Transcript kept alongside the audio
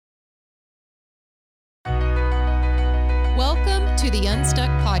Welcome to the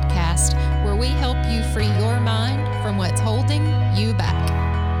Unstuck Podcast, where we help you free your mind from what's holding you back.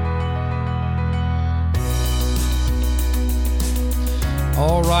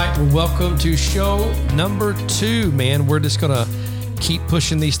 All right, well, welcome to show number 2, man. We're just going to keep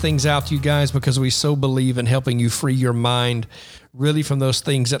pushing these things out to you guys because we so believe in helping you free your mind really from those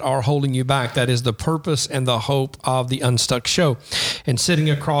things that are holding you back. That is the purpose and the hope of the Unstuck Show. And sitting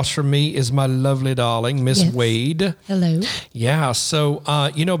across from me is my lovely darling, Miss Wade. Hello. Yeah. So,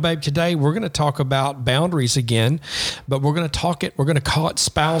 babe, today we're going to talk about boundaries again, but we're going to call it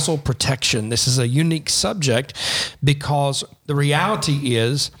spousal protection. This is a unique subject because the reality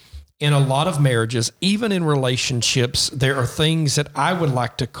is, in a lot of marriages, even in relationships, there are things that I would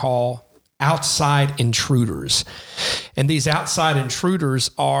like to call outside intruders. And these outside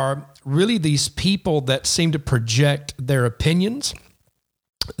intruders are really these people that seem to project their opinions,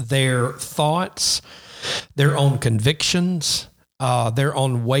 their thoughts, their own convictions, their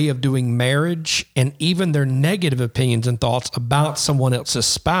own way of doing marriage, and even their negative opinions and thoughts about someone else's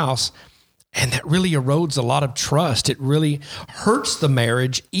spouse. And that really erodes a lot of trust. It really hurts the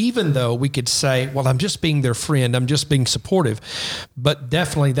marriage, even though we could say, well, I'm just being their friend. I'm just being supportive. But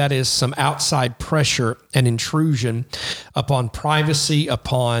definitely that is some outside pressure and intrusion upon privacy,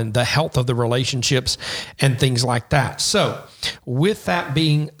 upon the health of the relationships and things like that. So with that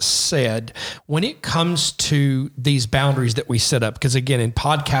being said, when it comes to these boundaries that we set up, because again, in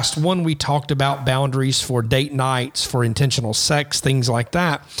podcast 1, we talked about boundaries for date nights, for intentional sex, things like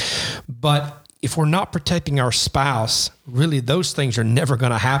that. But if we're not protecting our spouse, really those things are never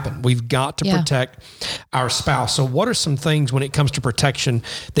going to happen. We've got to protect our spouse. So what are some things when it comes to protection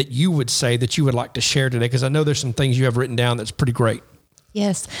that you would say that you would like to share today? Because I know there's some things you have written down that's pretty great.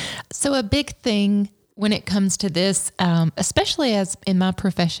 Yes. So a big thing when it comes to this, especially as in my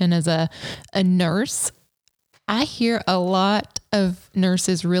profession as a nurse, I hear a lot of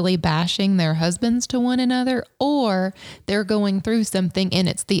nurses really bashing their husbands to one another, or they're going through something and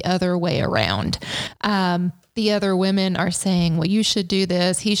it's the other way around. The other women are saying, well, you should do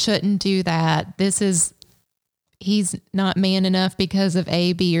this. He shouldn't do that. He's not man enough because of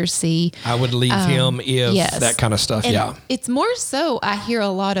A, B, or C. I would leave him if that kind of stuff. And it's more so I hear a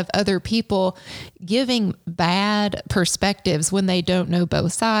lot of other people giving bad perspectives when they don't know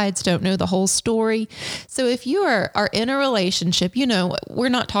both sides, don't know the whole story. So if you are in a relationship, we're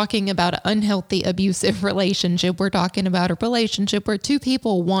not talking about an unhealthy, abusive relationship. We're talking about a relationship where two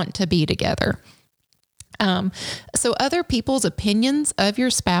people want to be together. So other people's opinions of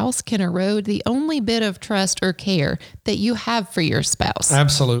your spouse can erode the only bit of trust or care that you have for your spouse.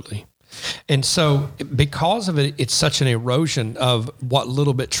 Absolutely. And so because of it, it's such an erosion of what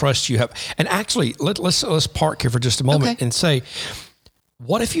little bit trust you have. And actually, let's park here for just a moment and say,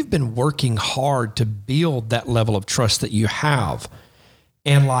 what if you've been working hard to build that level of trust that you have,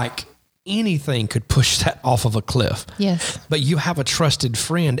 and anything could push that off of a cliff. Yes. But you have a trusted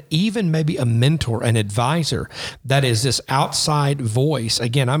friend, even maybe a mentor, an advisor, that is this outside voice.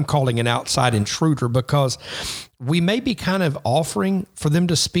 Again, I'm calling an outside intruder because we may be kind of offering for them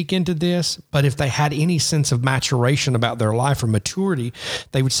to speak into this, but if they had any sense of maturation about their life or maturity,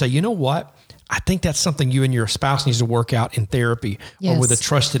 they would say, you know what? I think that's something you and your spouse needs to work out in therapy or with a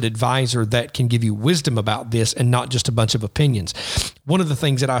trusted advisor that can give you wisdom about this and not just a bunch of opinions. One of the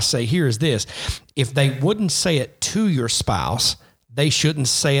things that I say here is this: if they wouldn't say it to your spouse, they shouldn't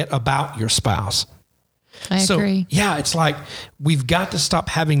say it about your spouse. I agree. Yeah, it's like we've got to stop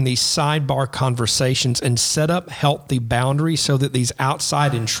having these sidebar conversations and set up healthy boundaries so that these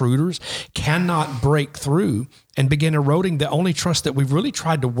outside intruders cannot break through and begin eroding the only trust that we've really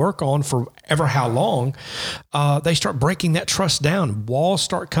tried to work on for ever how long. They start breaking that trust down. Walls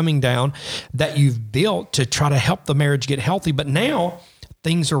start coming down that you've built to try to help the marriage get healthy. But now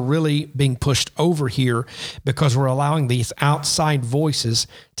things are really being pushed over here because we're allowing these outside voices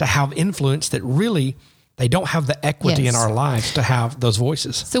to have influence that really they don't have the equity in our lives to have those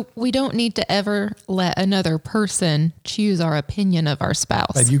voices. So we don't need to ever let another person choose our opinion of our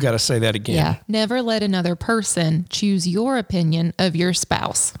spouse. Babe, you got to say that again. Yeah. Never let another person choose your opinion of your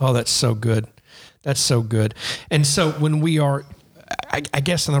spouse. Oh, that's so good. That's so good. And so when we are, I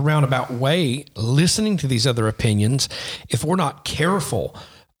guess in a roundabout way, listening to these other opinions, if we're not careful,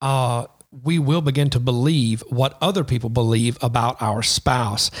 we will begin to believe what other people believe about our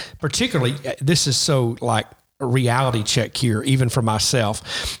spouse. Particularly, this is so like a reality check here, even for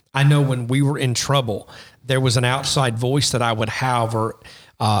myself. I know when we were in trouble, there was an outside voice that I would have, or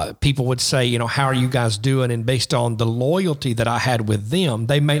people would say, how are you guys doing? And based on the loyalty that I had with them,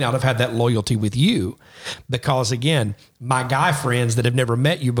 they may not have had that loyalty with you. Because again, my guy friends that have never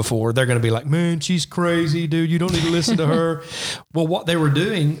met you before, they're going to be like, man, she's crazy, dude. You don't need to listen to her. Well, what they were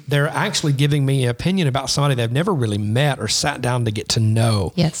doing, they're actually giving me an opinion about somebody they've never really met or sat down to get to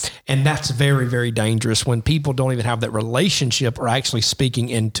know. Yes. And that's very, very dangerous when people don't even have that relationship or actually speaking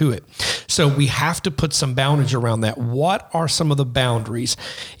into it. So we have to put some boundaries around that. What are some of the boundaries?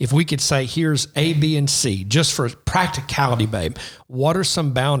 If we could say, here's A, B, and C, just for practicality, babe, what are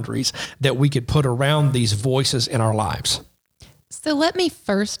some boundaries that we could put around these voices in our lives? So let me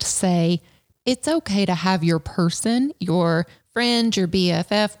first say, it's okay to have your person, your friend, your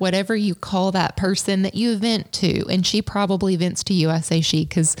BFF, whatever you call that person that you vent to. And she probably vents to you. I say she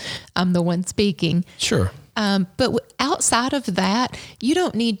because I'm the one speaking. Sure. But outside of that, you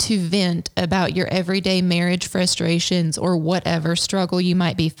don't need to vent about your everyday marriage frustrations or whatever struggle you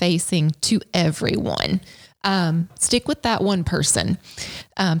might be facing to everyone. Stick with that one person.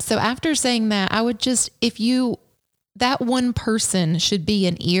 So after saying that, I would just, that one person should be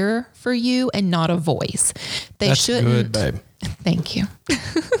an ear for you and not a voice. That's good, babe. Thank you.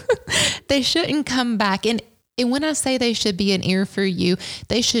 They shouldn't come back. And when I say they should be an ear for you,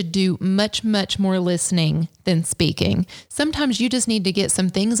 they should do much, much more listening than speaking. Sometimes you just need to get some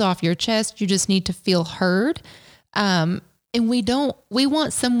things off your chest. You just need to feel heard. And we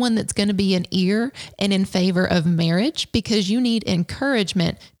want someone that's going to be an ear and in favor of marriage, because you need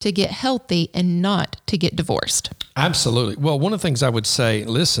encouragement to get healthy and not to get divorced. Absolutely. Well, one of the things I would say,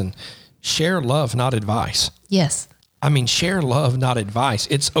 listen, share love, not advice. Yes. I mean, share love, not advice.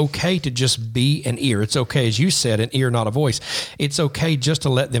 It's okay to just be an ear. It's okay, as you said, an ear, not a voice. It's okay just to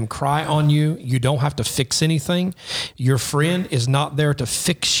let them cry on you. You don't have to fix anything. Your friend is not there to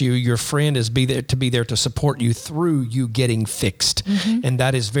fix you. Your friend is be there to support you through you getting fixed. Mm-hmm. And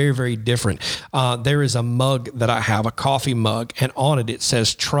that is very, very different. There is a mug that I have, a coffee mug, and on it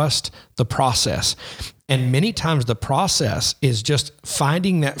says, trust the process. And many times the process is just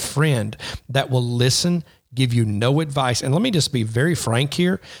finding that friend that will listen, give you no advice. And let me just be very frank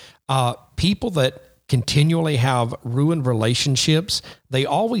here. People that continually have ruined relationships, they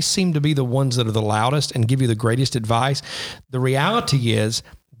always seem to be the ones that are the loudest and give you the greatest advice. The reality is,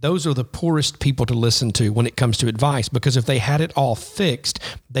 those are the poorest people to listen to when it comes to advice, because if they had it all fixed,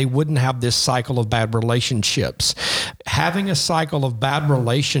 they wouldn't have this cycle of bad relationships. Having a cycle of bad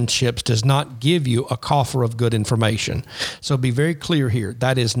relationships does not give you a coffer of good information. So be very clear here.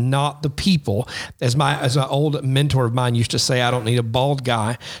 That is not the people. As an old mentor of mine used to say, I don't need a bald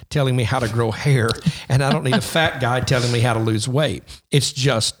guy telling me how to grow hair, and I don't need a fat guy telling me how to lose weight. It's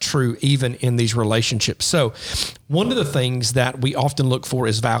just true even in these relationships. So one of the things that we often look for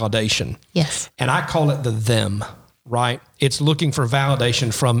is validation. Yes. And I call it the them, right? It's looking for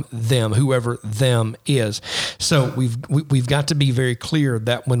validation from them, whoever them is. So we've got to be very clear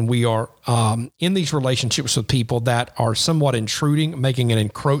that when we are in these relationships with people that are somewhat intruding, making an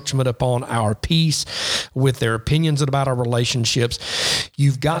encroachment upon our peace with their opinions about our relationships,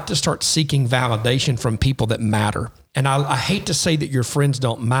 you've got to start seeking validation from people that matter. And I hate to say that your friends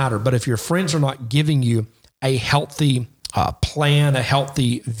don't matter, but if your friends are not giving you a healthy plan, a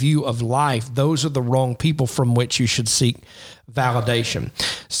healthy view of life, those are the wrong people from which you should seek validation.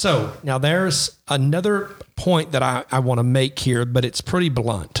 So now there's another point that I want to make here, but it's pretty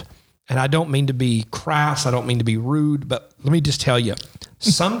blunt. And I don't mean to be crass. I don't mean to be rude, but let me just tell you,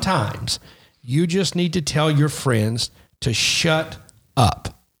 sometimes you just need to tell your friends to shut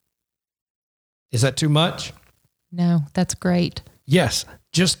up. Is that too much? No, that's great. Yes.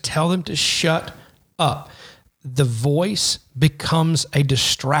 Just tell them to shut up. The voice becomes a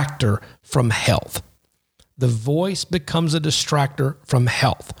distractor from health. The voice becomes a distractor from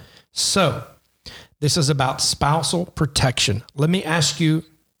health. So this is about spousal protection. Let me ask you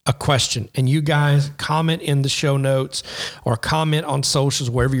a question, and you guys comment in the show notes or comment on socials,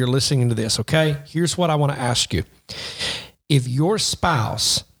 wherever you're listening to this, okay? Here's what I want to ask you. If your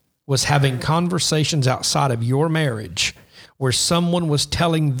spouse was having conversations outside of your marriage where someone was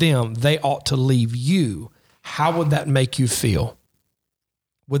telling them they ought to leave you, how would that make you feel?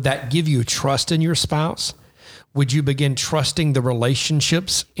 Would that give you trust in your spouse? Would you begin trusting the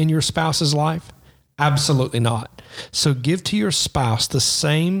relationships in your spouse's life? Absolutely not. So give to your spouse the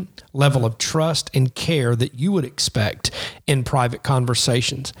same level of trust and care that you would expect in private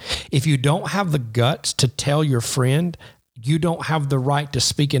conversations. If you don't have the guts to tell your friend, you don't have the right to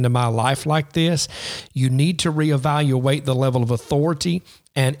speak into my life like this, you need to reevaluate the level of authority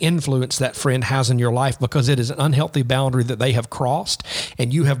and influence that friend has in your life, because it is an unhealthy boundary that they have crossed,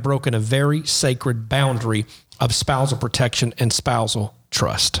 and you have broken a very sacred boundary of spousal protection and spousal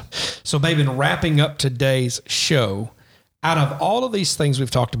trust. So, babe, in wrapping up today's show, Out of all of these things we've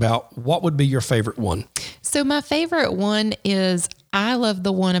talked about, what would be your favorite one? So my favorite one is, I love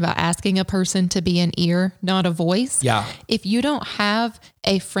the one about asking a person to be an ear, not a voice. Yeah. If you don't have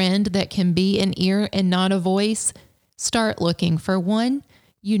a friend that can be an ear and not a voice, start looking for one.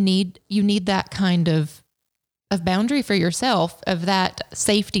 You need that kind of boundary for yourself, of that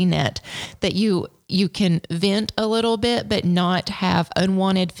safety net that you can vent a little bit, but not have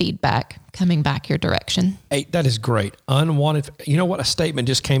unwanted feedback coming back your direction. Hey, that is great. Unwanted. You know what? A statement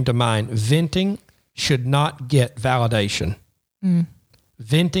just came to mind. Venting should not get validation.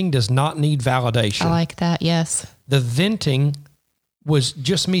 Venting does not need validation. I like that. Yes. The venting was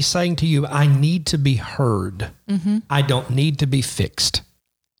just me saying to you, I need to be heard. I don't need to be fixed.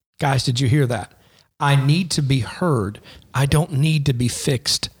 Guys, did you hear that? I need to be heard. I don't need to be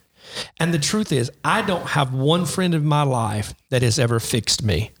fixed. And the truth is, I don't have one friend in my life that has ever fixed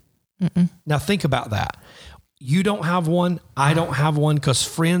me. Now think about that. You don't have one. I don't have one, because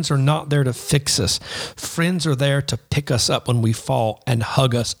friends are not there to fix us. Friends are there to pick us up when we fall and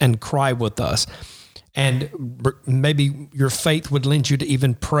hug us and cry with us. And maybe your faith would lend you to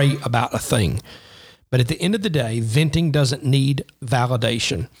even pray about a thing. But at the end of the day, venting doesn't need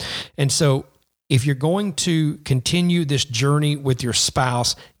validation. And so if you're going to continue this journey with your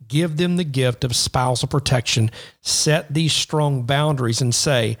spouse, give them the gift of spousal protection. Set these strong boundaries and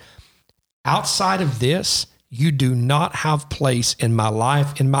say, outside of this, you do not have place in my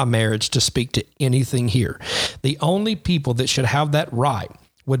life, in my marriage, to speak to anything here. The only people that should have that right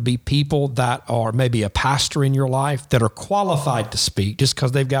would be people that are maybe a pastor in your life that are qualified to speak. Just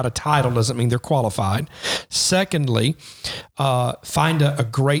because they've got a title doesn't mean they're qualified. Secondly, find a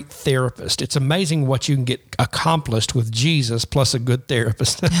great therapist. It's amazing what you can get accomplished with Jesus plus a good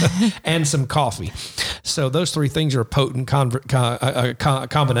therapist and some coffee. So those three things are a potent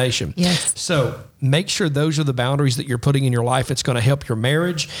combination. Yes. So make sure those are the boundaries that you're putting in your life. It's going to help your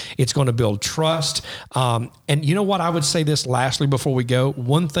marriage. It's going to build trust. And you know what? I would say this lastly before we go.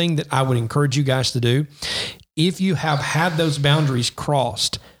 One thing that I would encourage you guys to do, if you have had those boundaries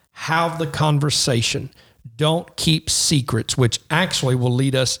crossed, have the conversation. Don't keep secrets, which actually will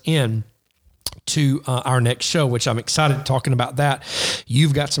lead us in to our next show, which I'm excited talking about that.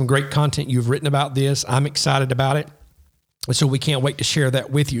 You've got some great content you've written about this. I'm excited about it. So we can't wait to share that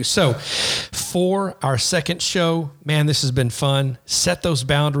with you. So for our second show, man, this has been fun. Set those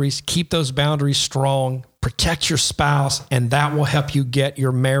boundaries, keep those boundaries strong, protect your spouse, and that will help you get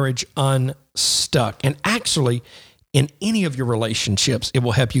your marriage unstuck. And actually, in any of your relationships, it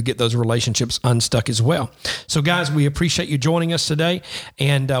will help you get those relationships unstuck as well. So guys, we appreciate you joining us today,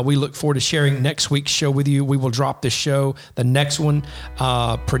 and we look forward to sharing next week's show with you. We will drop this show, the next one,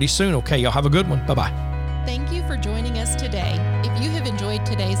 pretty soon. Okay, y'all have a good one. Bye-bye. Thank you for joining us today. If you have enjoyed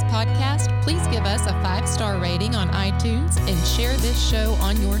today's podcast, please give us a 5-star rating on iTunes and share this show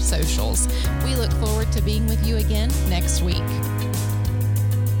on your socials. We look forward to being with you again next week.